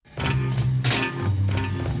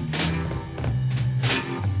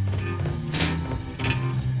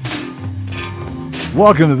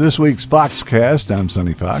Welcome to this week's Foxcast. I'm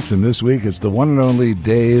Sonny Fox, and this week it's the one and only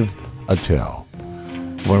Dave Attell,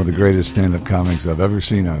 one of the greatest stand-up comics I've ever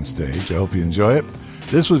seen on stage. I hope you enjoy it.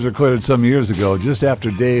 This was recorded some years ago, just after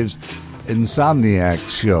Dave's Insomniac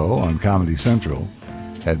show on Comedy Central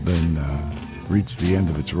had been reached the end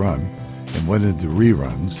of its run and went into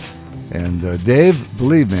reruns. And Dave,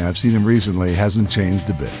 believe me, I've seen him recently, hasn't changed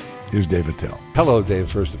a bit. Here's Dave Attell. Hello, Dave,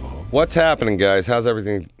 first of all. What's happening, guys? How's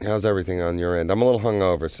everything on your end? I'm a little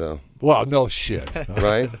hungover, so. Well, no shit.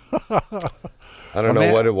 Right? I don't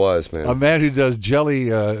know what it was, man. A man who does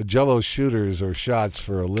Jello shooters or shots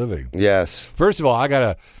for a living. Yes. First of all, I got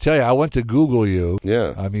to tell you, I went to Google you.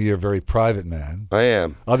 Yeah. I mean, you're a very private man. I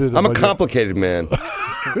am. I'm a complicated man.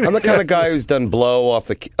 I'm the kind of guy who's done blow off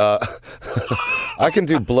the... I can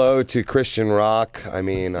do blow to Christian rock. I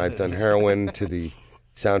mean, I've done heroin to the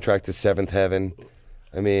soundtrack to Seventh Heaven.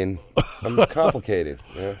 I mean, I'm complicated.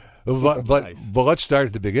 Yeah. But let's start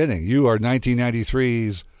at the beginning. You are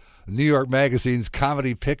 1993's New York Magazine's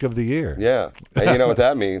Comedy Pick of the Year. Yeah, and you know what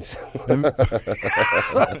that means.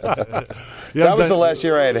 That was the last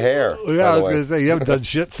year I had hair. Yeah, I was going to say, you haven't done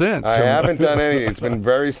shit since. I haven't done anything. It's been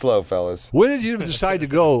very slow, fellas. When did you decide to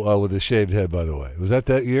go with a shaved head, by the way? Was that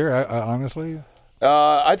year, honestly?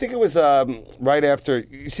 I think it was right after.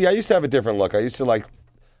 You see, I used to have a different look. I used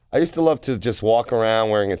to love to just walk around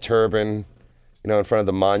wearing a turban, in front of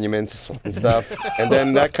the monuments and stuff. And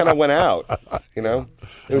then that kind of went out, It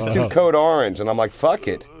was too code orange, and I'm like, fuck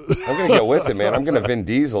it. I'm going to go with it, man. I'm going to Vin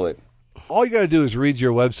Diesel it. All you got to do is read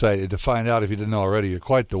your website to find out, if you didn't know already. You're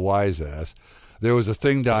quite the wise ass. There was a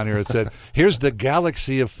thing down here that said, here's the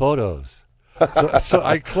galaxy of photos. So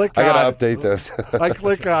I click on... I got to update this. I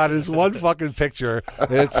click on his one fucking picture,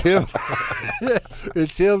 and it's him.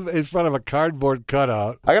 It's him in front of a cardboard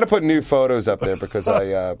cutout. I got to put new photos up there because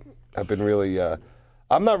I've been really...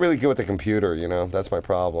 I'm not really good with the computer, That's my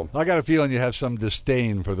problem. I got a feeling you have some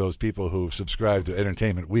disdain for those people who subscribe to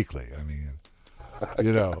Entertainment Weekly. I mean...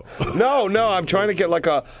 No, I'm trying to get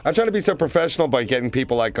I'm trying to be so professional by getting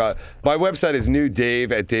people my website is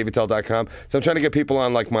newdave@daveattell.com. So I'm trying to get people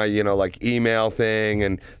on my, email thing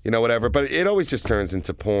and, whatever. But it always just turns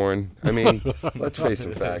into porn. I mean, let's face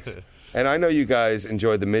some facts. And I know you guys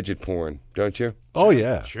enjoyed the midget porn, don't you? Oh,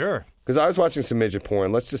 yeah. Sure. Because I was watching some midget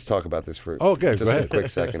porn. Let's just talk about this for just a quick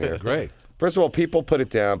second here. Great. First of all, people put it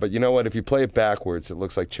down, but you know what? If you play it backwards, it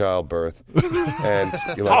looks like childbirth. And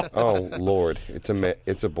you're like, oh, Lord, it's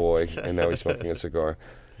a boy, and now he's smoking a cigar.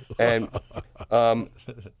 And I'm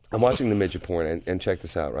watching the midget porn, and check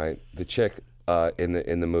this out, right? The chick in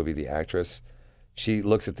the movie, the actress, she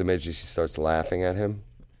looks at the midget, she starts laughing at him,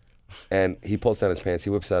 and he pulls down his pants. He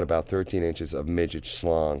whips out about 13 inches of midget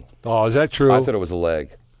schlong. Oh, is that true? I thought it was a leg.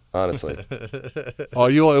 Honestly. Oh,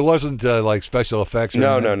 it wasn't like special effects?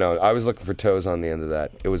 No. I was looking for toes on the end of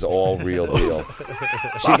that. It was all real deal.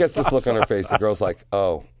 She gets this look on her face. The girl's like,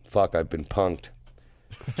 oh, fuck, I've been punked.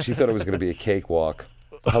 She thought it was going to be a cakewalk.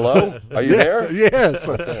 Hello? Are you there? Yes.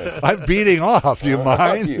 I'm beating off. Do you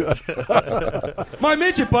mind? My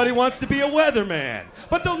midget buddy wants to be a weatherman,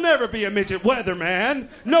 but there'll never be a midget weatherman.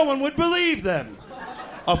 No one would believe them.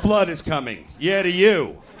 A flood is coming. Yeah, to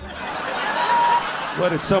you.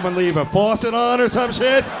 What, did someone leave a faucet on or some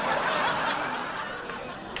shit?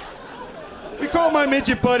 We call my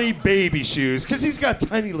midget buddy Baby Shoes because he's got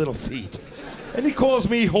tiny little feet. And he calls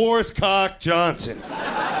me Horsecock Johnson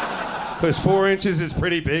because 4 inches is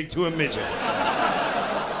pretty big to a midget.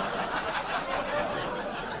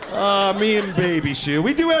 Me and Baby Shoe,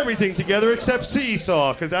 we do everything together except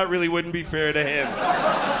seesaw because that really wouldn't be fair to him.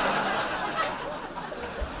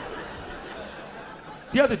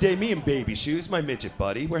 The other day, me and Baby Shoes, my midget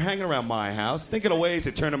buddy, we're hanging around my house, thinking of ways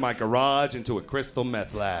of turning my garage into a crystal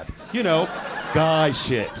meth lab. Guy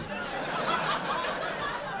shit.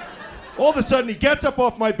 All of a sudden, he gets up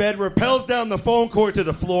off my bed, rappels down the phone cord to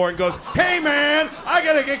the floor, and goes, hey, man, I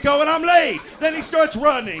gotta get going, I'm late. Then he starts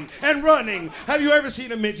running and running. Have you ever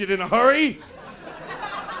seen a midget in a hurry?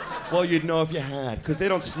 Well, you'd know if you had, because they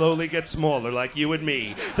don't slowly get smaller like you and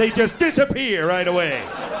me. They just disappear right away.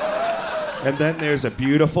 And then there's a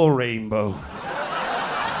beautiful rainbow.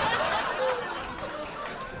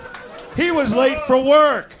 He was late for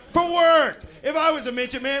work. If I was a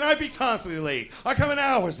midget, man, I'd be constantly late. I come in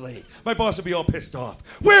hours late. My boss would be all pissed off.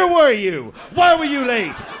 Where were you? Why were you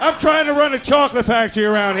late? I'm trying to run a chocolate factory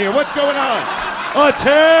around here. What's going on?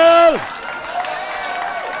 Attell!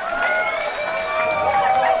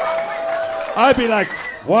 I'd be like,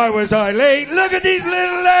 why was I late? Look at these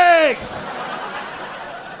little legs!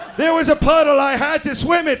 There was a puddle. I had to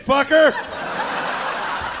swim it, fucker.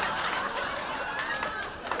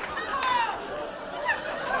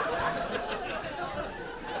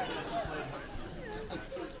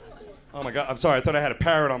 my God. I'm sorry. I thought I had a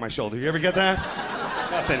parrot on my shoulder. You ever get that?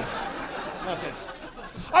 Nothing.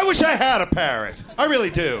 I wish I had a parrot. I really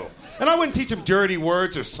do. And I wouldn't teach him dirty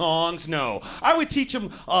words or songs, no. I would teach him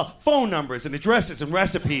phone numbers and addresses and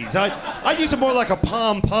recipes. I'd use him more like a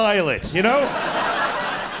Palm Pilot, you know?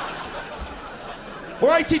 Or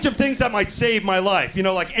I teach him things that might save my life, you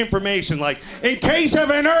know, like information, like, in case of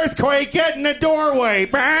an earthquake, get in the doorway.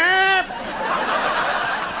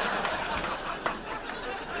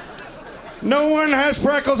 No one has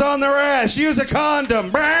freckles on their ass. Use a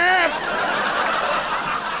condom.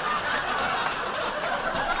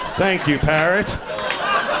 Thank you, parrot.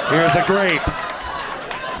 Here's a grape.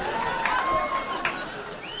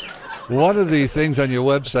 One of the things on your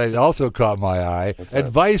website also caught my eye.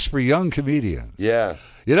 Advice for young comedians. Yeah.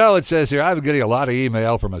 You know, it says here, I've been getting a lot of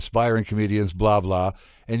email from aspiring comedians, blah, blah.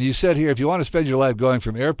 And you said here, if you want to spend your life going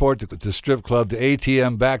from airport to strip club to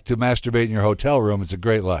ATM back to masturbate in your hotel room, it's a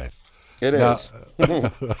great life. It is.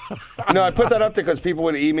 No, I put that up there because people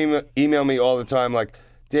would email me all the time like,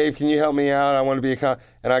 Dave, can you help me out? I want to be a comic.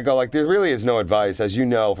 And I go like, there really is no advice, as you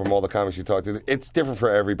know from all the comics you talk to. It's different for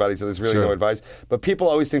everybody, so there's really no advice. But people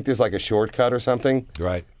always think there's like a shortcut or something.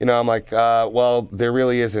 Right. You know, I'm like, well, there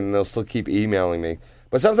really isn't, and they'll still keep emailing me.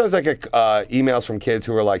 But sometimes I get emails from kids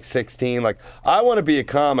who are like 16, like, I want to be a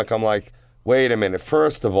comic. I'm like, wait a minute.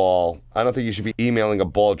 First of all, I don't think you should be emailing a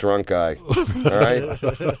bald drunk guy. All right?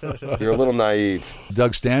 You're a little naive.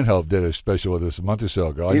 Doug Stanhope did a special with us a month or so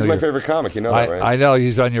ago. He's my favorite comic. You know that, right? I know.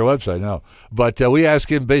 He's on your website, no. But we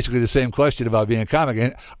asked him basically the same question about being a comic.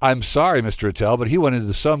 And I'm sorry, Mr. Attell, but he went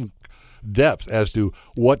into some depth as to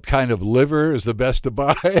what kind of liver is the best to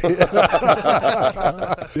buy.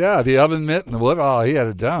 Yeah, the oven mitt and the wood. Oh, he had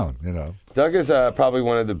it down, you know. Doug is probably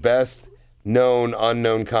one of the best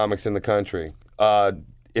unknown comics in the country.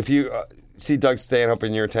 If you see Doug Stanhope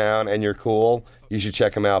in your town and you're cool, you should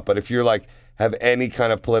check him out. But if you're like, have any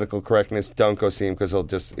kind of political correctness, don't go see him because he'll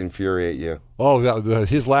just infuriate you. Oh,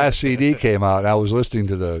 his last CD came out. I was listening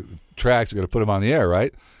to the tracks. I'm going to put them on the air,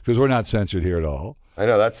 right? Because we're not censored here at all. I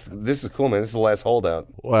know. This is cool, man. This is the last holdout.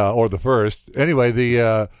 Well, or the first. Anyway,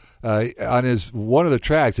 the on his one of the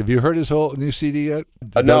tracks, have you heard his whole new CD yet?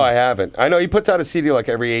 No, I haven't. I know he puts out a CD like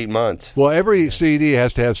every 8 months. Well, every CD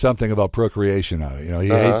has to have something about procreation on it. You know, he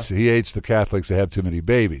hates the Catholics that have too many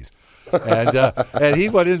babies. And he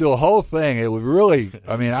went into a whole thing. It would really,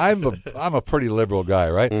 I mean, I'm a pretty liberal guy,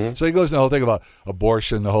 right? Mm-hmm. So he goes into the whole thing about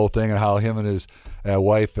abortion, the whole thing, and how him and his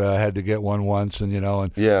wife had to get one once, and you know,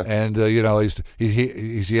 and you know,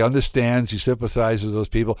 he understands, he sympathizes with those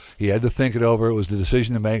people. He had to think it over. It was the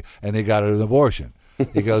decision to make, and they got an abortion.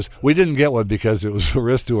 He goes, we didn't get one because it was a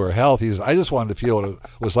risk to her health. He says, I just wanted to feel what it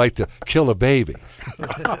was like to kill a baby.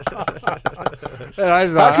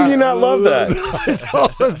 How can you not love that?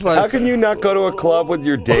 How can you not go to a club with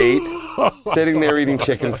your date, sitting there eating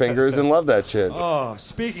chicken fingers, and love that shit? Oh,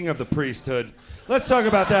 speaking of the priesthood, let's talk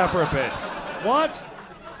about that for a bit. What?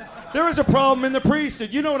 There is a problem in the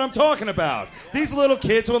priesthood. You know what I'm talking about. These little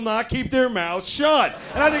kids will not keep their mouths shut,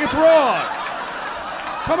 and I think it's wrong.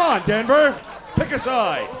 Come on, Denver. Pick a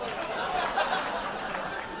side.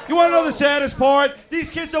 You want to know the saddest part? These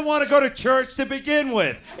kids don't want to go to church to begin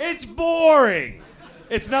with. It's boring.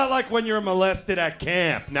 It's not like when you're molested at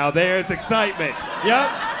camp. Now there's excitement. Yep.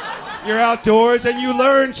 You're outdoors and you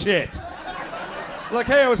learn shit. Like,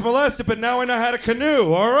 hey, I was molested, but now I know how to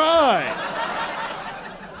canoe. All right.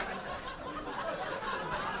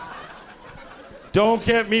 Don't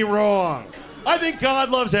get me wrong. I think God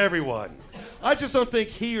loves everyone. I just don't think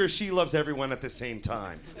he or she loves everyone at the same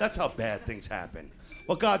time. That's how bad things happen.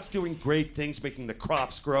 Well, God's doing great things, making the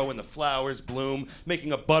crops grow and the flowers bloom,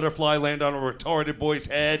 making a butterfly land on a retarded boy's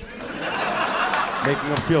head, making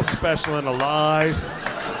him feel special and alive.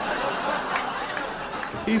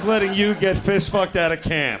 He's letting you get fist-fucked out of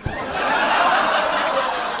camp.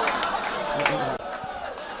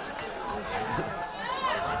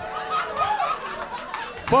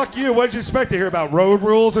 Fuck you. What did you expect to hear about road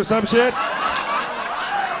rules or some shit?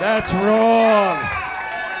 That's wrong.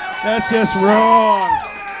 That's just wrong.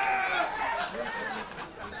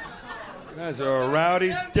 You guys are a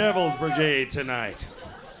rowdy devil's brigade tonight.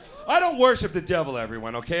 I don't worship the devil,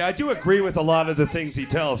 everyone, okay? I do agree with a lot of the things he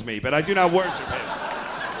tells me, but I do not worship him.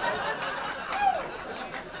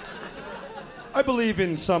 I believe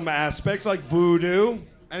in some aspects, like voodoo.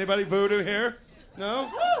 Anybody voodoo here?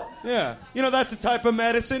 No? Yeah. You know, that's a type of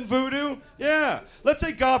medicine, voodoo? Yeah. Let's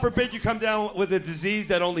say, God forbid, you come down with a disease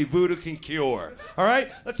that only voodoo can cure. All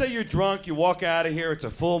right? Let's say you're drunk, you walk out of here, it's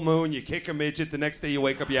a full moon, you kick a midget, the next day you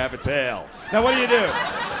wake up, you have a tail. Now, what do you do?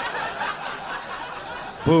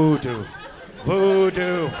 Voodoo.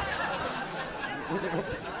 Voodoo.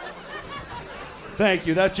 Thank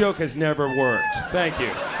you. That joke has never worked. Thank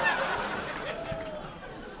you.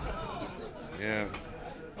 Yeah.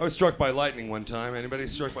 I was struck by lightning one time. Anybody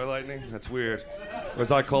struck by lightning? That's weird. Or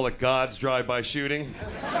as I call it, God's drive-by shooting.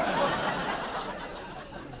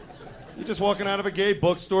 You're just walking out of a gay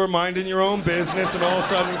bookstore, minding your own business, and all of a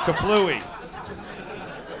sudden, kaflooey.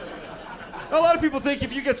 A lot of people think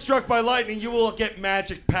if you get struck by lightning, you will get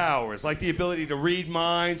magic powers, like the ability to read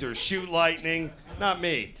minds or shoot lightning. Not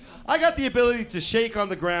me. I got the ability to shake on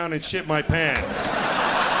the ground and shit my pants.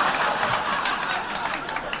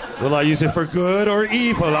 Will I use it for good or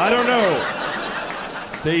evil? I don't know.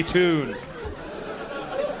 Stay tuned.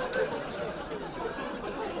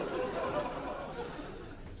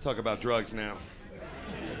 Let's talk about drugs now.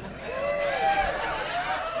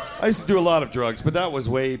 I used to do a lot of drugs, but that was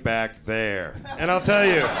way back there. And I'll tell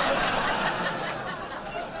you,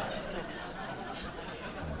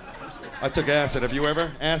 I took acid. Have you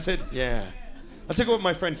ever? Acid? Yeah. I took it with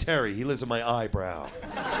my friend Terry. He lives in my eyebrow.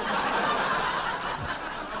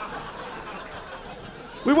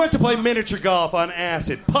 We went to play miniature golf on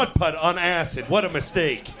acid, putt-putt on acid. What a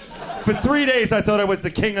mistake. For 3 days, I thought I was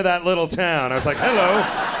the king of that little town. I was like, hello.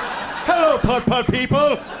 Hello, putt-putt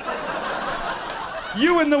people.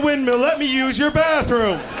 You in the windmill, let me use your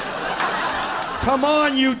bathroom. Come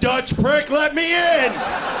on, you Dutch prick, let me in.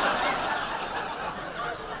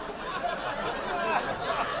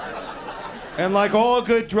 And like all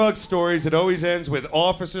good drug stories, it always ends with,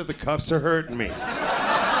 officer, the cuffs are hurting me.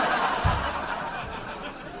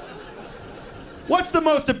 What's the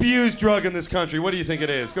most abused drug in this country? What do you think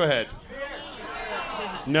it is? Go ahead.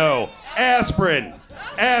 No. Aspirin.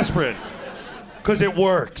 Aspirin. Because it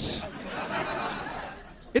works.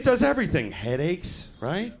 It does everything. Headaches,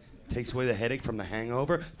 right? Takes away the headache from the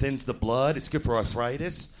hangover. Thins the blood. It's good for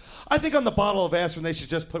arthritis. I think on the bottle of aspirin, they should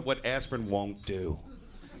just put what aspirin won't do.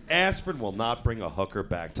 Aspirin will not bring a hooker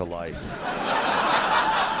back to life.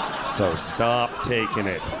 So stop taking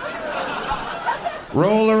it.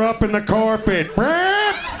 Roll her up in the carpet.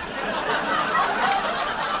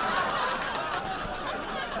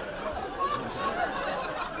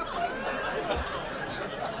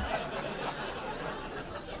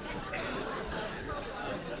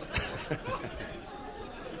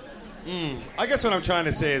 I guess what I'm trying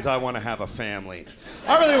to say is I want to have a family.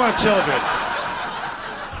 I really want children.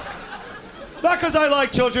 Not because I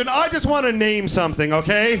like children, I just want to name something,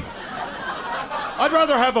 okay? I'd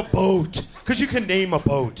rather have a boat, because you can name a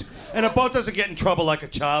boat. And a boat doesn't get in trouble like a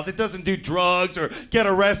child. It doesn't do drugs or get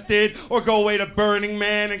arrested or go away to Burning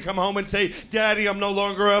Man and come home and say, Daddy, I'm no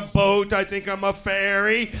longer a boat, I think I'm a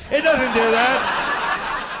ferry. It doesn't do that.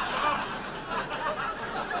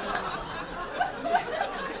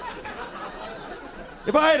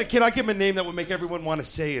 If I had a kid, I'd give him a name that would make everyone want to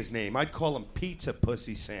say his name. I'd call him Pizza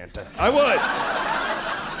Pussy Santa. I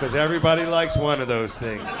would. Because everybody likes one of those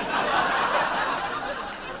things.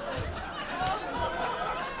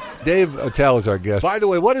 Dave Attell is our guest. By the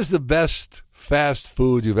way, what is the best fast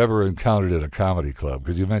food you've ever encountered at a comedy club?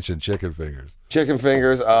 Because you mentioned chicken fingers. Chicken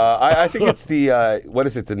fingers. I think it's the, what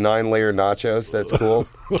is it, the 9-layer nachos. That's cool.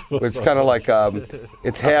 It's kind of like,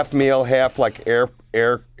 it's half meal, half like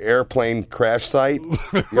airplane crash site.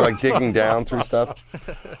 You're like digging down through stuff.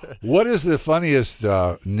 What is the funniest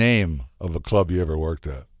name of a club you ever worked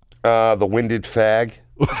at? The Winded Fag.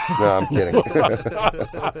 No, I'm kidding.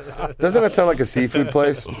 Doesn't that sound like a seafood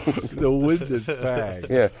place? The Winded Fag.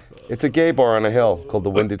 Yeah, it's a gay bar on a hill called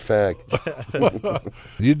the Winded Fag.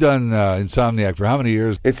 You've done Insomniac for how many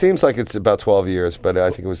years? It seems like it's about 12 years, but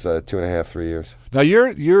I think it was 2.5, 3 years. Now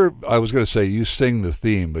you're. I was going to say you sing the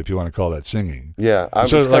theme, but if you want to call that singing. Yeah, I'm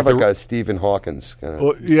so kind of like a Stephen Hawkins kind of.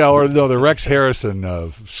 Well, yeah, or no, the Rex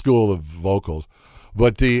Harrison school of vocals.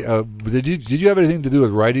 But did you have anything to do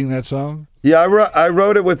with writing that song? Yeah, I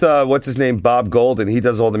wrote it with what's his name, Bob Golden. He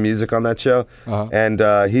does all the music on that show, and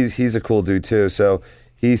he's a cool dude too. So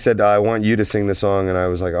he said, "I want you to sing the song," and I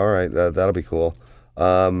was like, "All right, that'll be cool."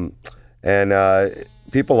 And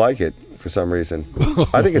people like it for some reason.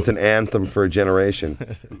 I think it's an anthem for a generation.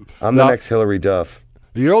 I'm the next Hillary Duff.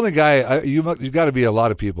 You're only guy. You got to be a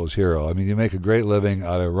lot of people's hero. I mean, you make a great living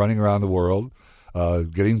out of running around the world,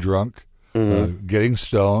 getting drunk. Mm-hmm. Getting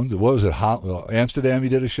stoned. What was it? Amsterdam? You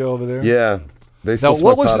did a show over there? Yeah. They still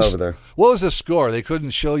smoke pot over there. What was the score? They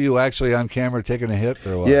couldn't show you actually on camera taking a hit?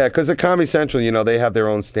 Or what? Yeah, because at Comedy Central, they have their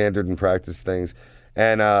own standard and practice things.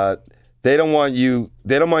 And they don't want you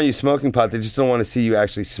smoking pot. They just don't want to see you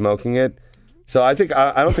actually smoking it. So I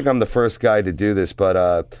don't think I'm the first guy to do this,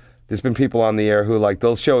 but there's been people on the air who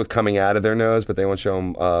they'll show it coming out of their nose, but they won't show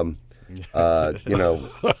them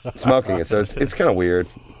smoking it. So it's kind of weird.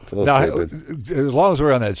 It's a little Now, stupid. as long as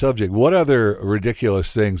we're on that subject, what other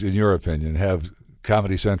ridiculous things, in your opinion, have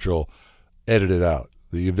Comedy Central edited out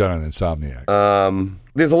that you've done on Insomniac?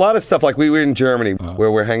 There's a lot of stuff, like we were in Germany,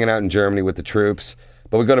 where we're hanging out in Germany with the troops,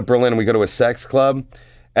 but we go to Berlin and we go to a sex club.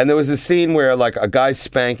 And there was a scene where, like, a guy's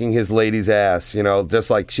spanking his lady's ass, you know, just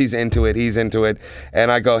like she's into it, he's into it. And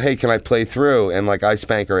I go, hey, can I play through? And, like, I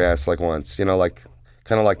spank her ass, like, once, you know, like,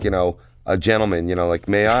 kind of like, you know, a gentleman, you know, like,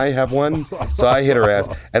 may I have one? So I hit her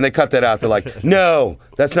ass. And they cut that out. They're like, no,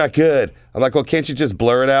 that's not good. I'm like, well, can't you just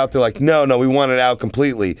blur it out? They're like, no, we want it out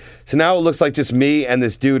completely. So now it looks like just me and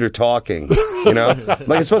this dude are talking, you know?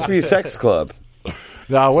 Like, it's supposed to be a sex club.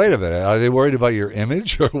 Now, wait a minute. Are they worried about your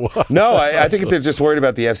image or what? No, I think they're just worried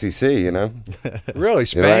about the FCC, you know? Really?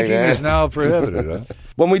 Spanking is now prohibited, huh?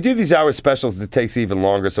 When we do these hour specials, it takes even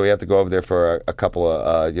longer, so we have to go over there for a couple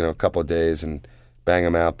of days and bang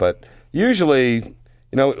them out. But usually,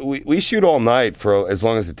 you know, we shoot all night for as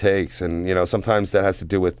long as it takes. And, you know, sometimes that has to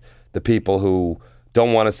do with the people who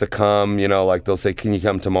don't want us to come, you know, like they'll say, can you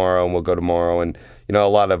come tomorrow? And we'll go tomorrow. And, you know, a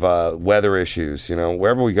lot of weather issues, you know,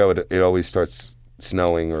 wherever we go, it always starts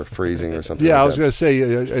snowing or freezing or something. Yeah, like I was going to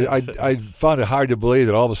say, I found it hard to believe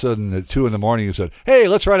that all of a sudden at 2 a.m. you said, "Hey,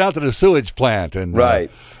 let's ride out to the sewage plant and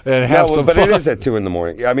right and have some but fun." It is at 2 a.m.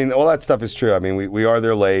 I mean, all that stuff is true. I mean, we are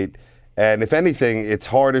there late, and if anything, it's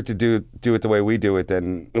harder to do it the way we do it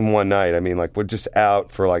than in one night. I mean, like we're just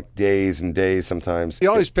out for like days and days sometimes. I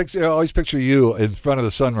always picture you in front of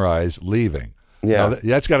the sunrise leaving. Yeah, now,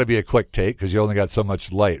 that's got to be a quick take because you only got so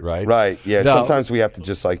much light, right? Right. Yeah. Now, sometimes we have to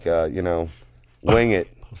just like you know, wing it.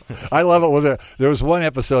 I love it when there was one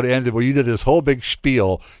episode ended where you did this whole big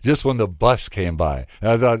spiel just when the bus came by. And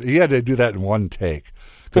I thought you had to do that in one take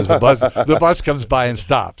because the bus comes by and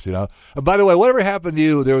stops, you know. And by the way, whatever happened to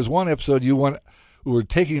you, there was one episode you were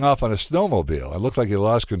taking off on a snowmobile. It looked like you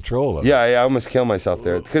lost control of it. Yeah, I almost killed myself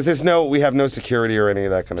there because we have no security or any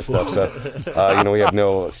of that kind of stuff. So, you know, we have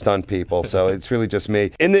no stunt people. So it's really just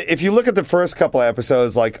me. If you look at the first couple of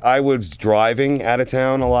episodes, like I was driving out of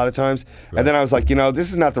town a lot of times, right. And then I was like, you know,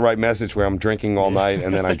 this is not the right message where I'm drinking all night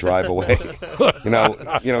and then I drive away. you know,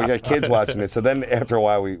 you got kids watching it. So then after a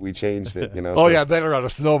while, we changed it. You know. Oh yeah, better on a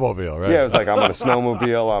snowmobile, right? Yeah, it was like I'm on a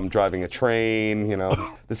snowmobile. I'm driving a train. You know,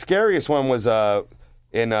 the scariest one was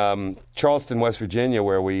in Charleston, West Virginia,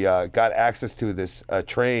 where we got access to this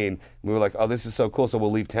train. We were like, oh, this is so cool, so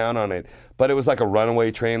we'll leave town on it. But it was like a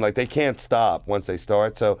runaway train. Like, they can't stop once they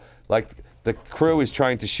start. So, like, the crew is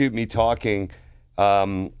trying to shoot me talking,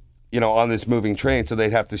 you know, on this moving train. So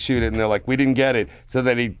they'd have to shoot it, and they're like, we didn't get it. So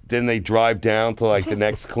then they drive down to, like, the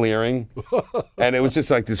next clearing. And it was just,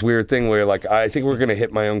 like, this weird thing where, like, I think we're going to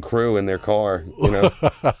hit my own crew in their car, you know,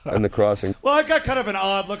 in the crossing. Well, I've got kind of an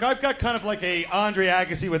odd look. I've got kind of like a Andre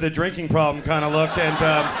Agassi with a drinking problem kind of look. And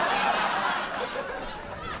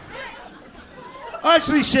I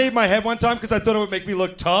actually shaved my head one time because I thought it would make me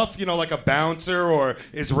look tough, you know, like a bouncer or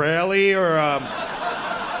Israeli or...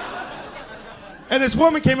 And this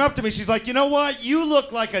woman came up to me. She's like, you know what? You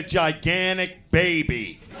look like a gigantic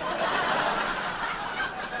baby.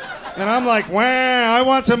 And I'm like, wah, I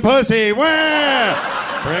want some pussy.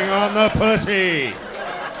 Wah! Bring on the pussy.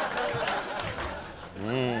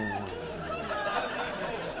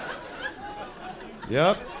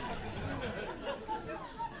 Yep.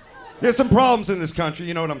 There's some problems in this country.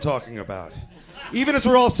 You know what I'm talking about. Even as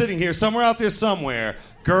we're all sitting here, somewhere out there somewhere,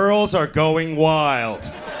 girls are going wild.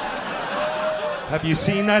 Have you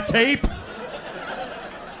seen that tape?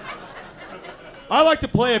 I like to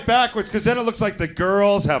play it backwards because then it looks like the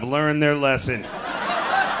girls have learned their lesson.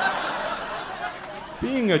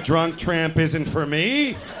 Being a drunk tramp isn't for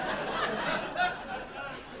me.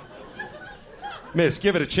 Miss,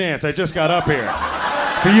 give it a chance. I just got up here.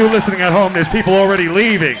 For you listening at home, there's people already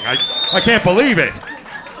leaving. I can't believe it.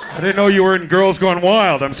 I didn't know you were in Girls Gone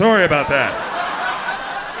Wild. I'm sorry about that.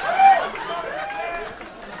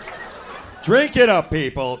 Drink it up,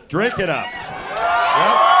 people. Drink it up.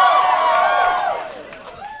 Yep.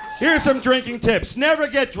 Here's some drinking tips. Never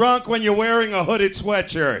get drunk when you're wearing a hooded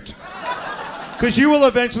sweatshirt. Because you will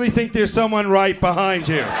eventually think there's someone right behind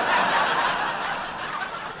you.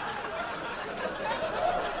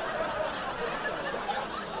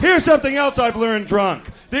 Here's something else I've learned drunk.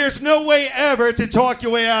 There's no way ever to talk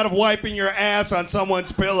your way out of wiping your ass on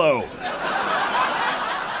someone's pillow.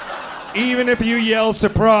 Even if you yell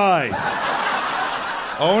surprise.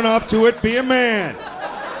 Own up to it, be a man.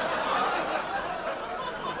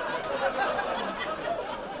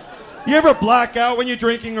 You ever black out when you're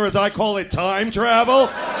drinking, or as I call it, time travel?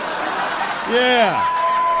 Yeah.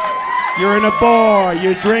 You're in a bar,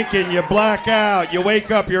 you're drinking, you black out, you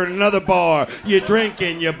wake up, you're in another bar, you're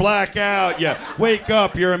drinking, you black out, you wake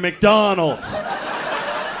up, you're in McDonald's.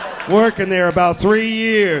 Working there about 3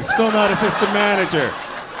 years, still not assistant manager.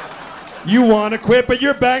 You want to quit, but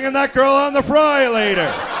you're banging that girl on the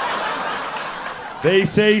fry-later. They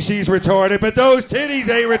say she's retarded, but those titties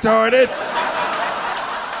ain't retarded.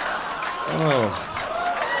 Oh.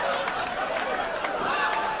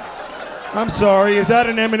 I'm sorry, is that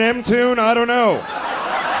an Eminem tune? I don't know.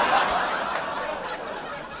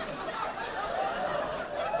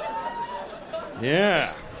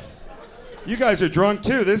 Yeah. You guys are drunk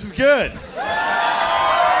too. This is good.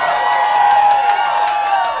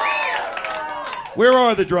 Where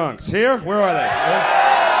are the drunks? Here? Where are they? Yeah.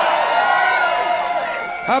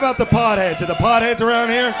 How about the potheads? Are the potheads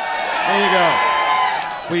around here? There you go.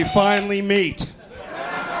 We finally meet.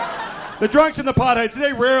 The drunks and the potheads,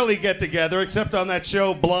 they rarely get together except on that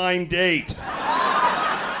show Blind Date.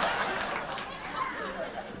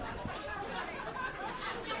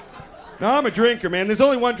 Now, I'm a drinker, man. There's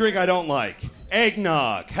only one drink I don't like.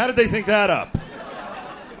 Eggnog. How did they think that up?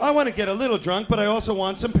 I want to get a little drunk, but I also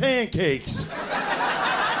want some pancakes.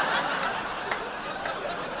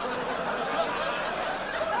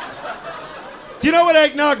 Do you know what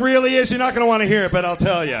eggnog really is? You're not going to want to hear it, but I'll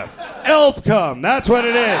tell you. Elf cum. That's what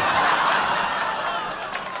it is.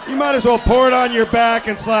 You might as well pour it on your back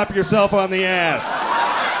and slap yourself on the ass.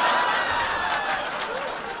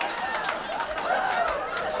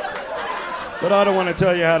 But I don't want to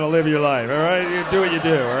tell you how to live your life, all right? You do what you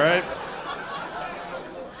do, all right?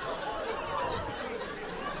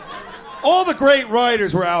 All the great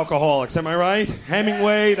writers were alcoholics, am I right?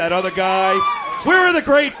 Hemingway, that other guy. Where are the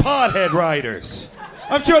great pothead writers?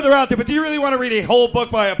 I'm sure they're out there, but do you really want to read a whole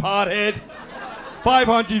book by a pothead?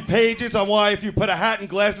 500 pages on why if you put a hat and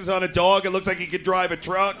glasses on a dog, it looks like he could drive a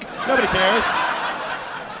truck. Nobody cares.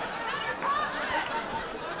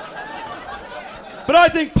 But I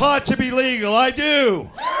think pot should be legal. I do.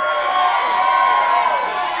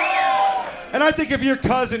 And I think if your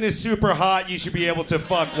cousin is super hot, you should be able to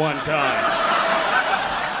fuck one time.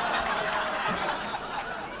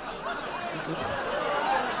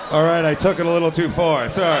 All right, I took it a little too far.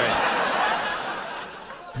 Sorry.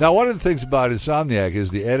 Now, one of the things about Insomniac is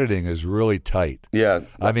the editing is really tight. Yeah.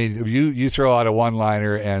 I mean, you throw out a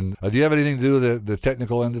one-liner, and do you have anything to do with the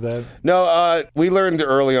technical end of that? No, we learned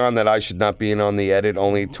early on that I should not be in on the edit,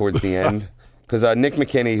 only towards the end. Because Nick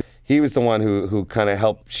McKinney, he was the one who kind of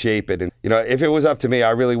helped shape it. And, you know, if it was up to me,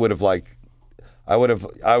 I really would have, I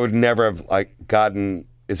would never have, gotten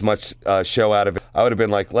as much show out of it. I would have been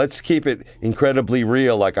like, let's keep it incredibly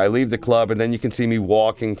real. Like, I leave the club, and then you can see me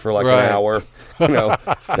walking for an hour, you know.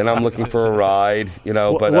 Then I'm looking for a ride, you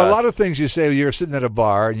know. Well, a lot of things you say, you're sitting at a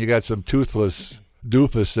bar, and you got some toothless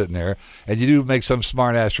doofus sitting there, and you do make some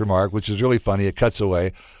smart-ass remark, which is really funny. It cuts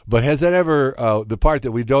away. But has that ever, the part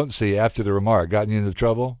that we don't see after the remark, gotten you into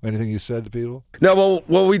trouble? Anything you said to people? No, well,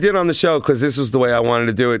 what we did on the show, because this was the way I wanted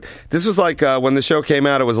to do it, this was like when the show came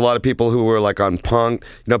out, it was a lot of people who were on punk.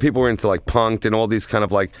 You know, people were into punked and all these kind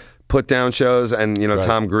of put down shows, and right.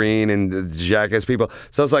 Tom Green and the Jackass people.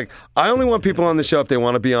 So it's I only want people on the show if they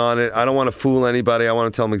want to be on it. I don't want to fool anybody. I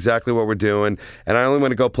want to tell them exactly what we're doing, and I only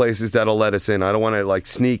want to go places that'll let us in. I don't want to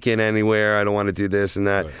sneak in anywhere. I don't want to do this and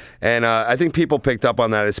that. Right. And I think people picked up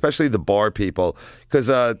on that, especially the bar people, because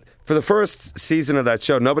for the first season of that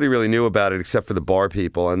show, nobody really knew about it except for the bar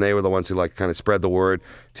people, and they were the ones who kind of spread the word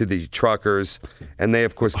to the truckers, and they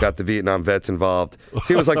of course got the Vietnam vets involved.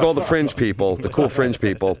 See, it was all the fringe people, the cool fringe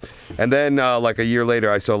people, and then a year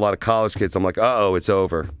later, I saw a lot of college kids. I'm like, uh-oh, it's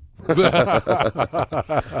over. Once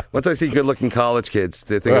I see good-looking college kids,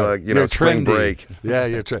 they think spring break.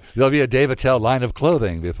 Yeah, there'll be a Dave Attell line of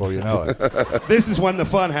clothing before you know it. This is when the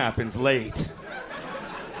fun happens, late.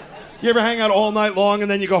 You ever hang out all night long and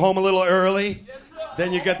then you go home a little early? Yes, sir.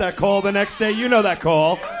 Then you get that call the next day. You know that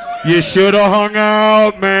call. You should have hung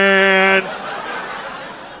out, man.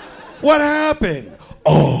 What happened?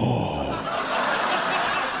 Oh.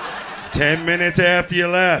 10 minutes after you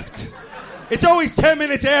left. It's always 10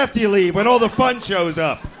 minutes after you leave when all the fun shows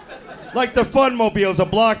up. Like the Funmobile's a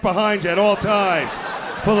block behind you at all times.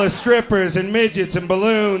 Full of strippers and midgets and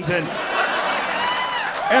balloons and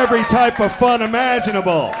every type of fun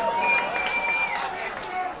imaginable.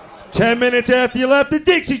 10 minutes after you left, the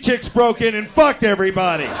Dixie Chicks broke in and fucked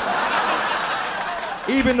everybody.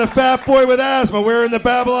 Even the fat boy with asthma wearing the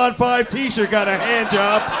Babylon 5 t-shirt got a hand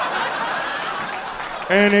job.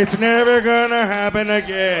 And it's never gonna happen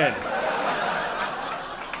again.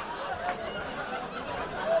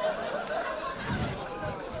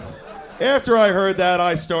 After I heard that,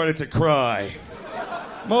 I started to cry.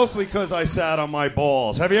 Mostly because I sat on my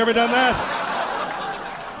balls. Have you ever done that?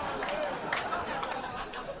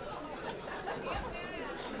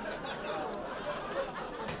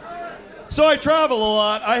 So I travel a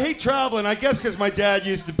lot. I hate traveling, I guess because my dad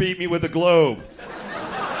used to beat me with a globe.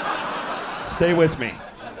 Stay with me.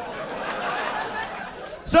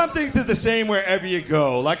 Some things are the same wherever you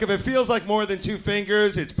go. Like if it feels like more than 2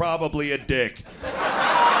 fingers, it's probably a dick.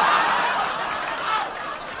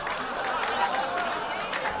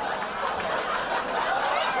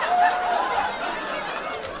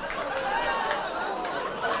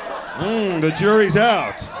 The jury's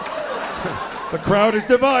out. The crowd is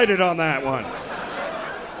divided on that one.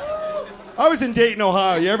 I was in Dayton,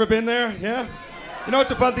 Ohio. You ever been there? Yeah? You know what's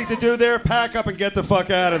a fun thing to do there? Pack up and get the fuck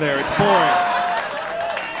out of there. It's boring.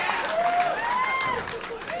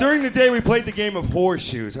 During the day, we played the game of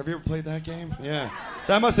horseshoes. Have you ever played that game? Yeah.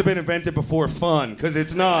 That must have been invented before fun, because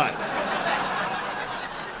it's not.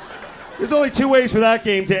 There's only 2 ways for that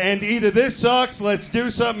game to end. Either this sucks, let's do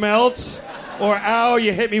something else, or ow,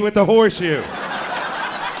 you hit me with the horseshoe.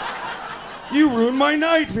 You ruined my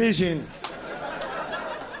night vision.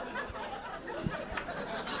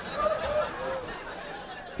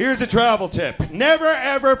 Here's a travel tip. Never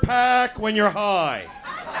ever pack when you're high.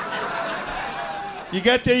 You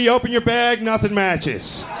get there, you open your bag, nothing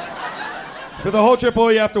matches. For the whole trip,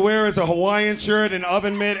 all you have to wear is a Hawaiian shirt, an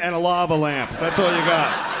oven mitt, and a lava lamp. That's all you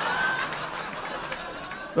got.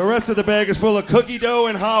 The rest of the bag is full of cookie dough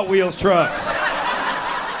and Hot Wheels trucks.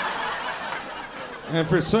 And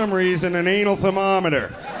for some reason, an anal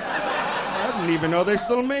thermometer. I didn't even know they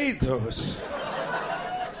still made those.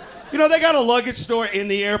 You know, they got a luggage store in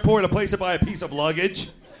the airport, a place to buy a piece of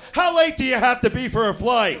luggage. How late do you have to be for a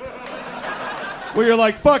flight? Where you're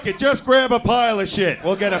like, fuck it, just grab a pile of shit.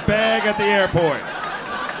 We'll get a bag at the airport.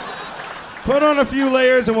 Put on a few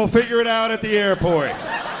layers and we'll figure it out at the airport.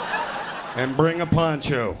 And bring a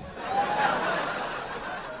poncho.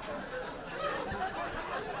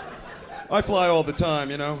 I fly all the time,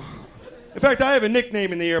 you know. In fact, I have a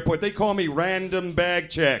nickname in the airport. They call me Random Bag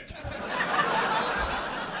Check.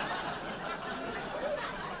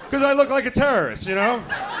 Because I look like a terrorist, you know?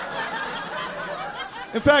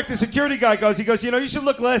 In fact, the security guy goes, you know, you should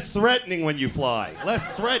look less threatening when you fly. Less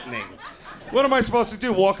threatening. What am I supposed to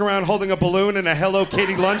do, walk around holding a balloon and a Hello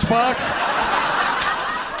Kitty lunchbox?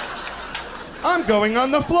 I'm going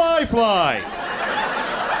on the fly.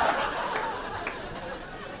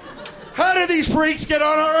 How do these freaks get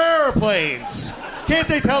on our airplanes? Can't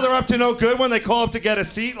they tell they're up to no good when they call up to get a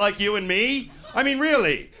seat like you and me? I mean,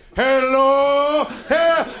 really. Hello,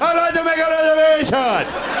 I'd like to make a reservation.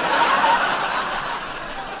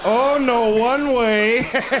 Oh, no, one way.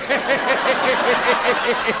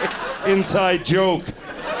 Inside joke.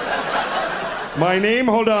 My name,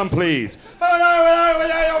 hold on, please.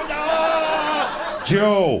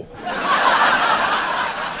 Joe.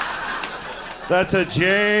 That's a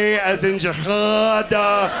J as in jihad.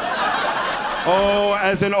 O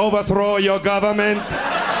as in overthrow your government.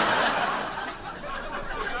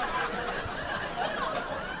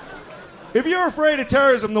 If you're afraid of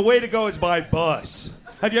terrorism, the way to go is by bus.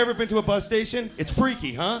 Have you ever been to a bus station? It's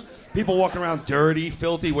freaky, huh? People walking around dirty,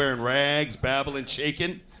 filthy, wearing rags, babbling,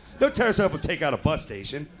 shaking. No terrorist ever take out a bus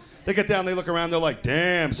station. They get down, they look around, they're like,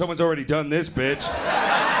 damn, someone's already done this, bitch.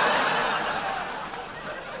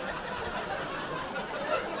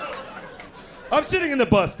 I'm sitting in the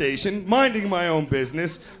bus station, minding my own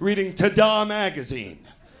business, reading Ta-Da magazine.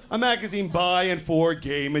 A magazine by and for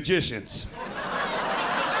gay magicians.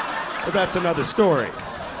 But that's another story.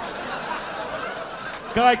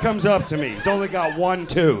 Guy comes up to me. He's only got one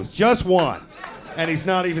tooth. Just one. And he's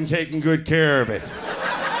not even taking good care of it.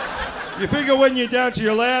 You figure when you're down to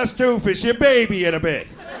your last tooth, it's your baby in a bit.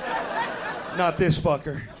 Not this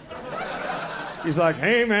fucker. He's like,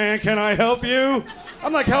 hey man, can I help you?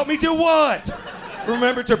 I'm like, help me do what?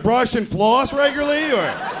 Remember to brush and floss regularly?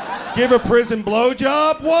 Or give a prison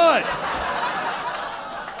blowjob? What?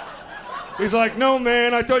 He's like, no,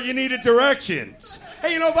 man, I thought you needed directions.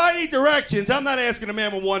 Hey, you know, if I need directions, I'm not asking a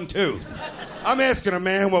man with one tooth. I'm asking a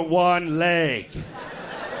man with one leg.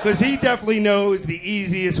 Because he definitely knows the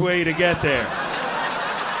easiest way to get there.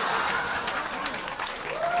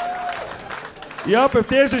 Yup, if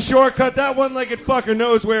there's a shortcut, that one-legged fucker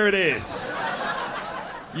knows where it is.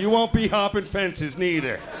 You won't be hopping fences,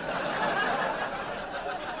 neither.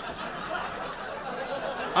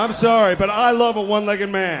 I'm sorry, but I love a one-legged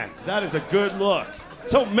man. That is a good look.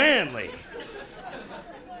 So manly.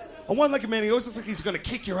 A one-legged man, he always looks like he's going to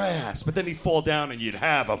kick your ass, but then he'd fall down and you'd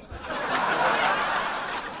have him.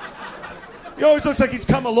 He always looks like he's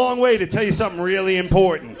come a long way to tell you something really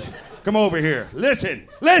important. come over here. Listen.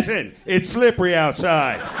 It's slippery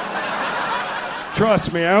outside.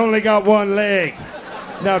 Trust me, I only got one leg.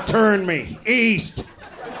 Now turn me east.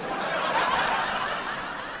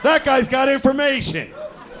 That guy's got information.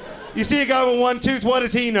 You see a guy with one tooth, what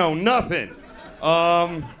does he know? Nothing.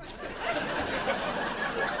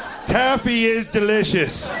 Taffy is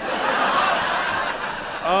delicious.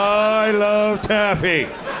 I love taffy.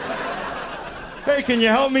 Hey, can you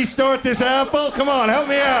help me start this apple? Come on, help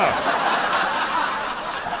me out.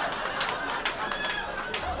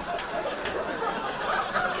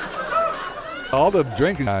 All the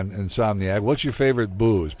drinking on Insomniac, what's your favorite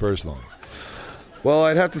booze, personally? Well,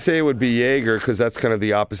 I'd have to say it would be Jaeger because that's kind of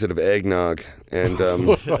the opposite of eggnog. And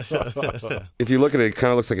if you look at it, it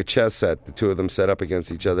kind of looks like a chess set, the two of them set up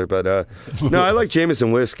against each other. But no, I like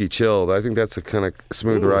Jameson whiskey chilled. I think that's a kind of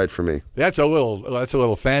smooth ride for me. That's a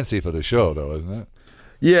little fancy for the show, though, isn't it?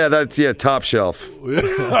 Yeah, that's top shelf. We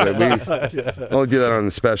only do that on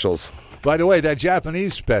the specials. By the way, that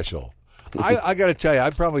Japanese special, I got to tell you,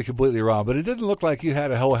 I'm probably completely wrong, but it didn't look like you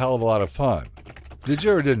had a whole hell of a lot of fun. Did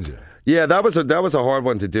you or didn't you? Yeah, that was a hard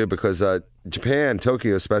one to do because Japan,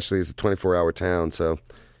 Tokyo especially, is a 24-hour town. So,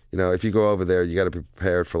 if you go over there, you got to be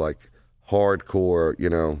prepared for like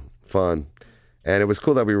hardcore, fun. And it was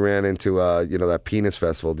cool that we ran into, that penis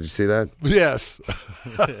festival. Did you see that? Yes.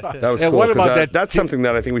 That was cool. What about that? That's something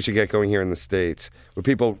that I think we should get going here in the States, where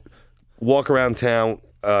people walk around town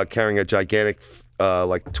carrying a gigantic,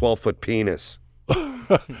 12-foot penis.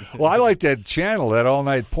 Well, I like that channel, that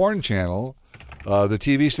all-night porn channel. The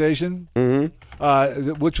TV station,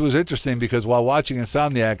 which was interesting because while watching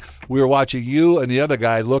Insomniac, we were watching you and the other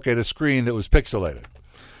guy look at a screen that was pixelated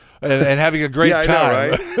and having a great time. Yeah, I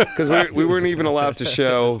know, right? Because we weren't even allowed to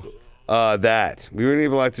show that. We weren't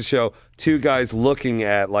even allowed to show two guys looking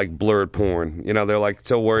at like blurred porn. They're like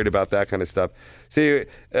so worried about that kind of stuff. See,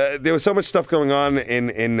 there was so much stuff going on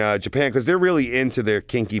in Japan because they're really into their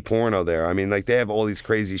kinky porno there. I mean, like they have all these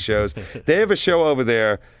crazy shows. They have a show over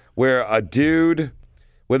there where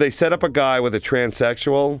they set up a guy with a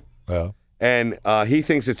transsexual, and he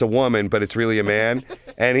thinks it's a woman, but it's really a man,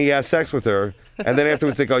 and he has sex with her, and then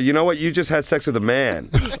afterwards they go, you know what, you just had sex with a man.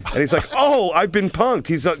 And he's like, oh, I've been punked.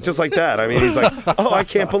 He's just like that. I mean, he's like, oh, I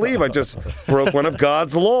can't believe I just broke one of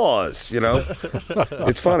God's laws,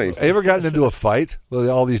 It's funny. Have you ever gotten into a fight with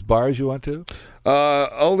all these bars you went to?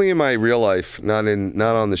 Only in my real life, not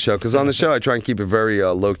on the show. Because on the show, I try and keep it very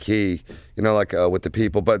low key, with the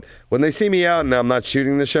people. But when they see me out and I'm not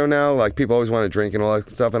shooting the show now, like people always want to drink and all that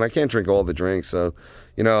stuff, and I can't drink all the drinks. So,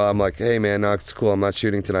 I'm like, hey man, no, it's cool. I'm not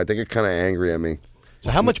shooting tonight. They get kind of angry at me. So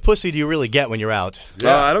how much pussy do you really get when you're out?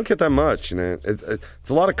 I don't get that much. It's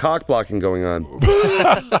a lot of cock blocking going on.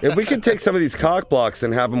 If we could take some of these cock blocks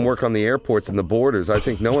and have them work on the airports and the borders, I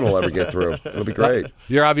think no one will ever get through. It'll be great.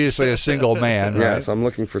 You're obviously a single man, right? Yes, I'm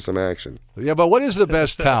looking for some action. Yeah, but what is the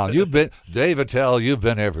best town? You've been, Dave Attell, you've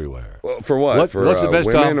been everywhere. Well, for what? For what's the best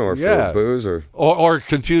women town? Or for booze? Or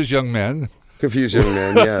confused young men? Confused young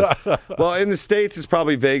men, yes. Well, in the States, it's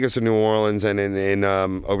probably Vegas or New Orleans, and in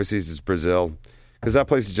overseas, it's Brazil. Because that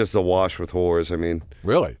place is just awash with whores. I mean,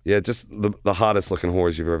 really? Yeah, just the hottest looking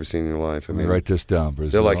whores you've ever seen in your life. I mean, write this down,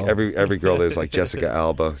 Brazil. They're like every girl there's like Jessica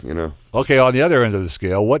Alba, Okay, on the other end of the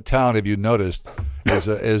scale, what town have you noticed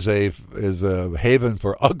is a haven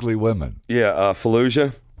for ugly women? Yeah,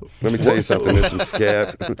 Fallujah. Let me tell you something. There's some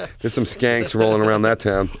skanks rolling around that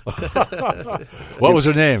town. What was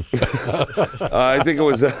her name? I think it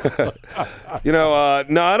was, no,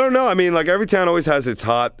 I don't know. I mean, like every town always has its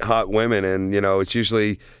hot women, and it's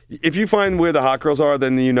usually if you find where the hot girls are,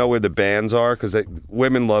 then you know where the bands are because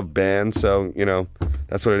women love bands. So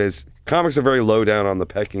that's what it is. Comics are very low down on the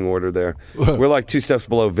pecking order there. We're like 2 steps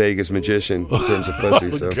below Vegas magician in terms of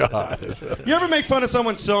pussy. So. God. You ever make fun of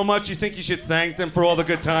someone so much you think you should thank them for all the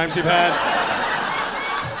good times you've had?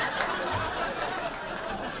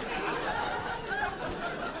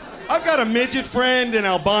 I've got a midget friend, an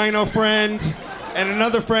albino friend, and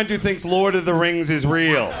another friend who thinks Lord of the Rings is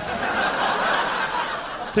real.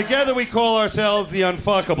 Together we call ourselves the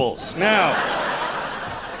Unfuckables. Now,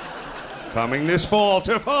 coming this fall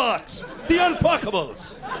to Fox, the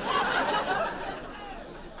Unfuckables.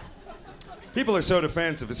 People are so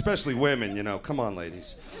defensive, especially women, Come on,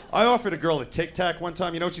 ladies. I offered a girl a Tic Tac one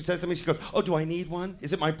time. You know what she says to me? She goes, oh, do I need one?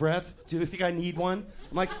 Is it my breath? Do you think I need one?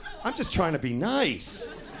 I'm like, I'm just trying to be nice.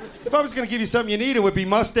 If I was going to give you something you need, it would be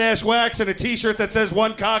mustache wax and a T-shirt that says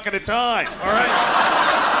one cock at a time, all right?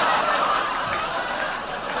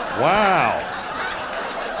 Wow.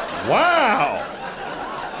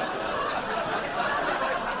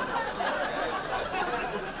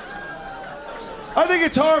 I think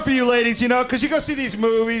it's hard for you ladies, because you go see these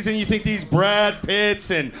movies and you think these Brad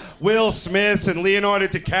Pitts and Will Smiths and Leonardo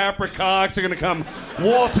DiCaprio are going to come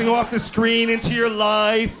waltzing off the screen into your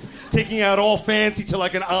life, taking out all fancy to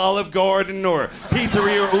like an Olive Garden or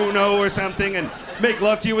Pizzeria Uno or something and make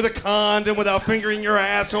love to you with a condom without fingering your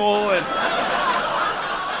asshole and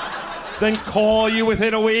then call you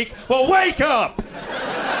within a week. Well, wake up!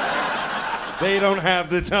 They don't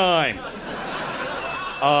have the time.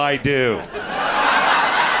 I do.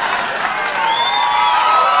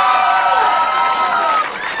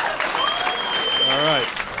 All right.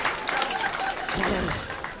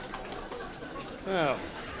 Well,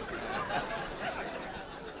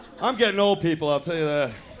 I'm getting old, people, I'll tell you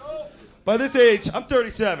that. By this age, I'm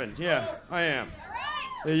 37. Yeah, I am.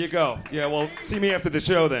 There you go. Yeah, well, see me after the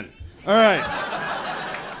show then. All right.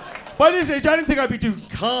 By this age, I didn't think I'd be doing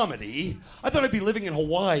comedy. I thought I'd be living in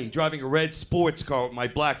Hawaii, driving a red sports car with my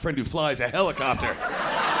black friend who flies a helicopter.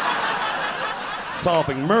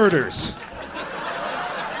 Solving murders.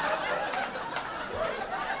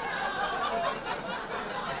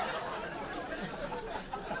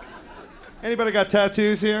 Anybody got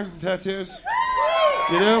tattoos here? Tattoos?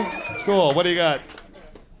 You do? Cool. What do you got?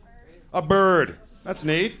 A bird. That's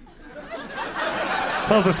neat.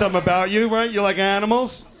 Tells us something about you, right? You like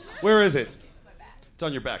animals? Where is it? It's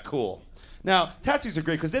on your back. Cool. Now, tattoos are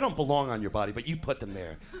great because they don't belong on your body, but you put them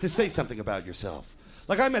there to say something about yourself.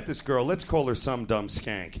 Like, I met this girl. Let's call her some dumb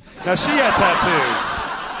skank. Now, she had tattoos.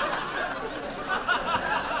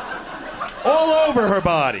 All over her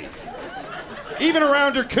body. Even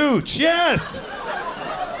around her cooch. Yes!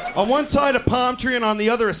 On one side, a palm tree, and on the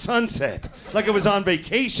other, a sunset. Like it was on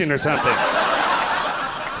vacation or something.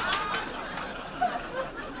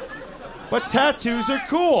 But tattoos are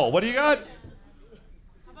cool. What do you got?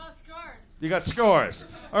 How about scars? You got scars.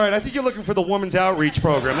 All right, I think you're looking for the Women's Outreach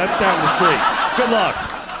Program. That's down the street. Good luck.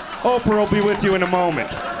 Oprah will be with you in a moment.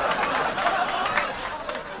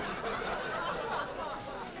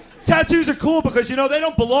 Tattoos are cool because, they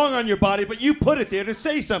don't belong on your body, but you put it there to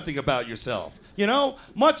say something about yourself.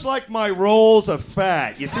 Much like my rolls of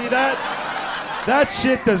fat. You see that? That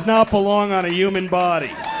shit does not belong on a human body.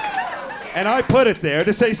 And I put it there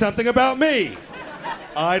to say something about me.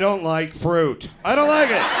 I don't like fruit. I don't like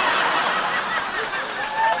it.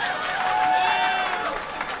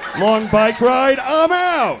 Long bike ride, I'm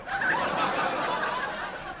out.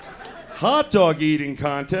 Hot dog eating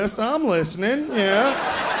contest, I'm listening, yeah.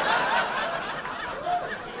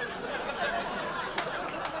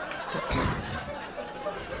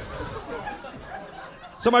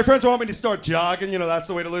 So my friends want me to start jogging, that's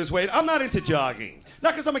the way to lose weight. I'm not into jogging.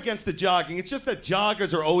 Not because I'm against the jogging, it's just that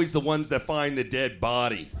joggers are always the ones that find the dead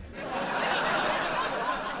body.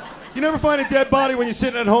 You never find a dead body when you're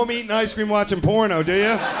sitting at home eating ice cream watching porno, do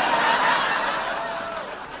you?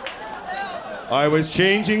 I was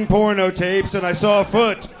changing porno tapes and I saw a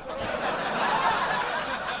foot.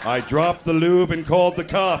 I dropped the lube and called the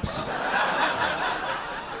cops.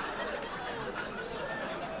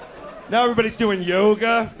 Now everybody's doing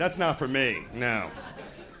yoga. That's not for me, no.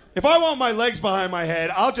 If I want my legs behind my head,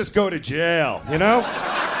 I'll just go to jail,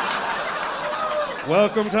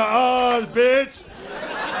 Welcome to Oz, bitch.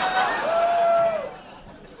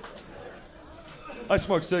 I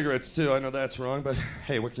smoke cigarettes, too. I know that's wrong, but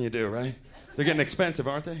hey, what can you do, right? They're getting expensive,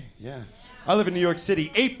 aren't they? Yeah. I live in New York City,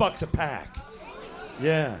 $8 a pack.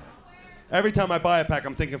 Yeah. Every time I buy a pack,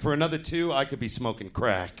 I'm thinking for another 2, I could be smoking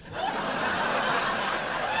crack.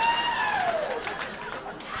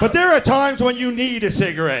 But there are times when you need a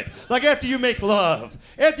cigarette. Like after you make love.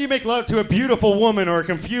 After you make love to a beautiful woman or a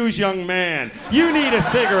confused young man. You need a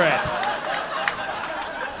cigarette.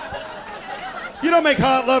 You don't make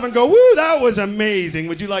hot love and go, woo, that was amazing.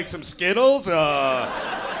 Would you like some Skittles?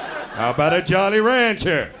 How about a Jolly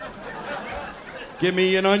Rancher? Give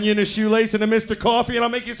me an onion, a shoelace, and a Mr. Coffee, and I'll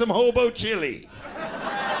make you some hobo chili.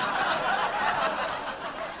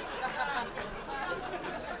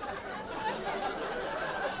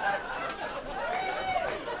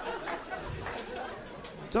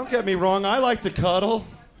 Don't get me wrong, I like to cuddle.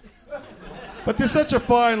 But there's such a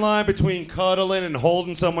fine line between cuddling and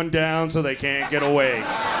holding someone down so they can't get away.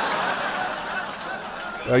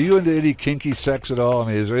 Are you into any kinky sex at all? I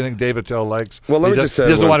mean, is there anything Dave Attell likes? Well, let me just say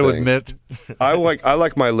doesn't one want thing. to admit. I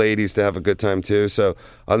like my ladies to have a good time too. So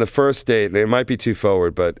on the first date, it might be too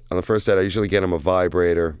forward, but on the first date, I usually get them a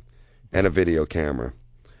vibrator and a video camera.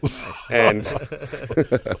 And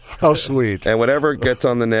how sweet. And whatever gets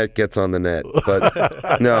on the net gets on the net.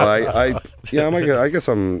 But no, I guess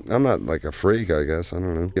I'm not like a freak. I guess I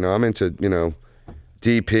don't know. I'm into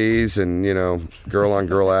DPs and girl on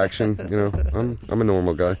girl action. I'm a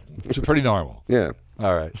normal guy. It's pretty normal. Yeah.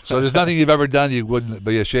 All right. So there's nothing you've ever done you wouldn't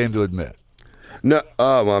be ashamed to admit. No.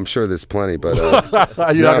 Oh, well, I'm sure there's plenty, but You're not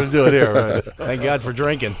going to do it here, right? Thank God for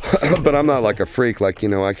drinking. But I'm not like a freak. Like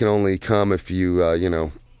I can only come if you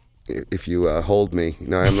if you hold me.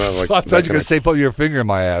 No, I'm not like. I thought you were going to say put your finger in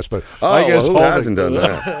my ass, but Oh, I guess who hasn't done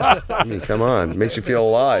that? I mean, come on, makes you feel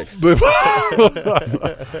alive. It's What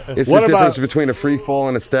the about- difference between a free fall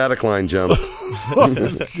and a static line jump.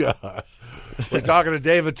 God. We're talking to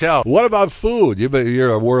Dave Attell. What about food?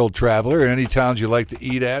 You're a world traveler. Any towns you like to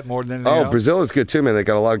eat at more than anything else? Brazil is good too, man. They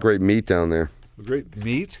got a lot of great meat down there. Great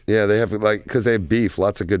meat? Yeah, they have because they have beef,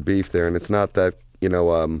 lots of good beef there, and it's not that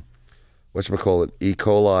whatchamacallit, E.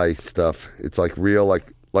 coli stuff. It's like real, like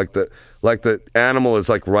the animal is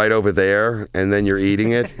like right over there, and then you're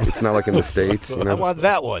eating it. It's not like in the States. I want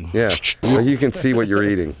that one. Yeah, like you can see what you're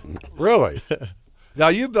eating. Really? Now,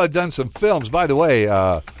 you've done some films. By the way,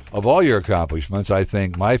 of all your accomplishments, I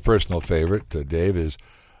think my personal favorite, Dave, is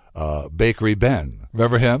Bakery Ben.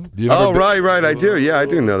 Remember him? Right. I do. Yeah, I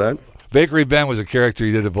do know that. Bakery Ben was a character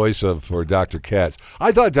you did a voice of for Dr. Katz.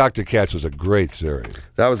 I thought Dr. Katz was a great series.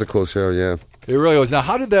 That was a cool show, yeah. It really was. Now,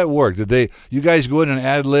 how did that work? Did you guys go in and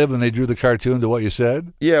ad-lib and they drew the cartoon to what you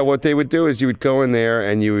said? Yeah, what they would do is you would go in there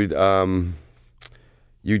and you would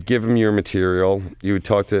you'd give them your material. You would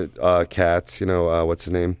talk to Katz, what's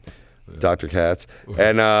his name? Dr. Katz.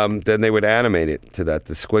 And then they would animate it to that,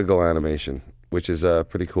 the squiggle animation, which is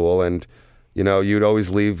pretty cool. And, you'd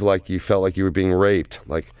always leave like you felt like you were being raped.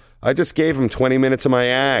 Like, I just gave him 20 minutes of my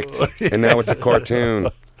act, and now it's a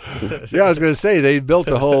cartoon. Yeah, I was going to say, they built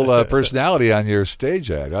a whole personality on your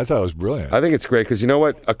stage act. I thought it was brilliant. I think it's great because you know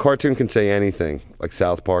what? A cartoon can say anything, like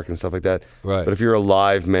South Park and stuff like that. Right. But if you're a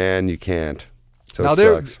live man, you can't. So now it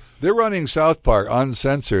sucks. they're running South Park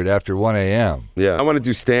Uncensored after 1 a.m. Yeah. I want to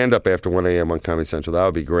do stand-up after 1 a.m. on Comedy Central. That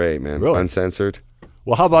would be great, man. Really? Uncensored.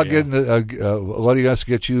 Well, how about letting us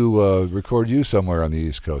get you, record you somewhere on the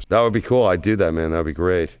East Coast? That would be cool. I'd do that, man. That would be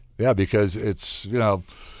great. Yeah, because it's, a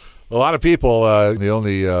lot of people, the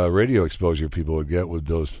only radio exposure people would get with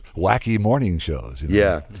those wacky morning shows.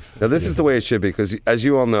 Yeah. Now, this is the way it should be because, as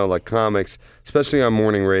you all know, like comics, especially on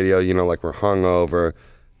morning radio, like we're hungover,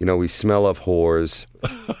 we smell of whores,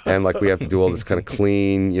 and like we have to do all this kind of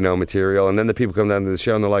clean, material. And then the people come down to the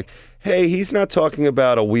show and they're like, hey, he's not talking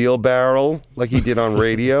about a wheelbarrow like he did on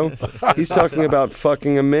radio. He's talking about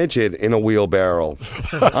fucking a midget in a wheelbarrow.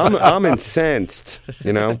 I'm incensed,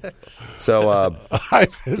 So,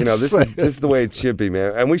 this is the way it should be,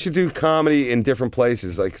 man. And we should do comedy in different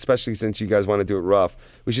places, like especially since you guys want to do it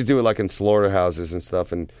rough. We should do it like in slaughterhouses and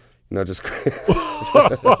stuff, and just.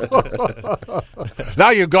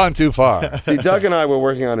 Now you've gone too far. See, Doug and I were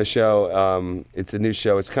working on a show. It's a new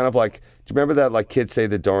show. It's kind of like, do you remember that like kids say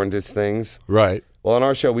the darndest things? Right. Well, on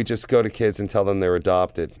our show, we just go to kids and tell them they're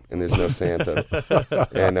adopted and there's no Santa,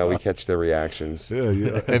 and we catch their reactions.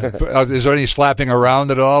 Yeah. And, is there any slapping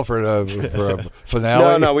around at all for a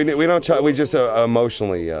finale? No, we don't. We just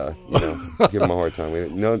emotionally, give them a hard time.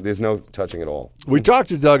 There's no touching at all. We talked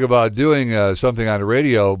to Doug about doing something on the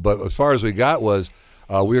radio, but as far as we got was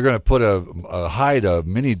we were going to put hide a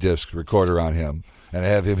mini disc recorder on him and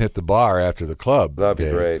have him hit the bar after the club. That'd be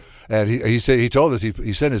great. And he told us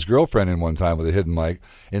he sent his girlfriend in one time with a hidden mic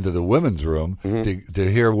into the women's room to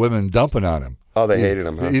hear women dumping on him. Oh, they hated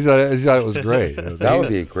him, huh? He thought it was great. That would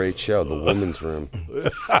be a great show, The Women's Room.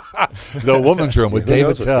 The Women's Room with Dave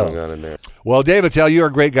What's Attell. going on in there? Well, Dave Attell, you're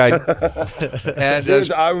a great guy. And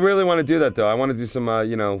Dude, I really want to do that, though. I want to do some,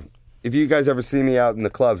 if you guys ever see me out in the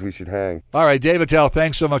clubs, we should hang. all right, Dave Attell,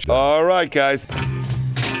 thanks so much. All right, guys.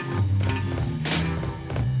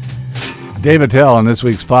 Dave Attell on this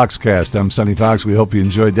week's Foxcast. I'm Sonny Fox. We hope you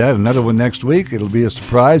enjoyed that. Another one next week. It'll be a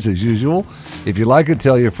surprise as usual. If you like it,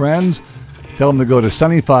 tell your friends. Tell them to go to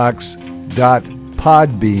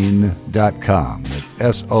sonnyfox.podbean.com.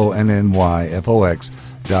 That's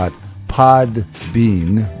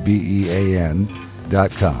SONNYFOX.podbean,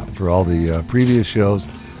 BEAN.com for all the previous shows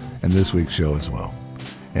and this week's show as well.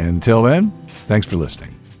 And until then, thanks for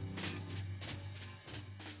listening.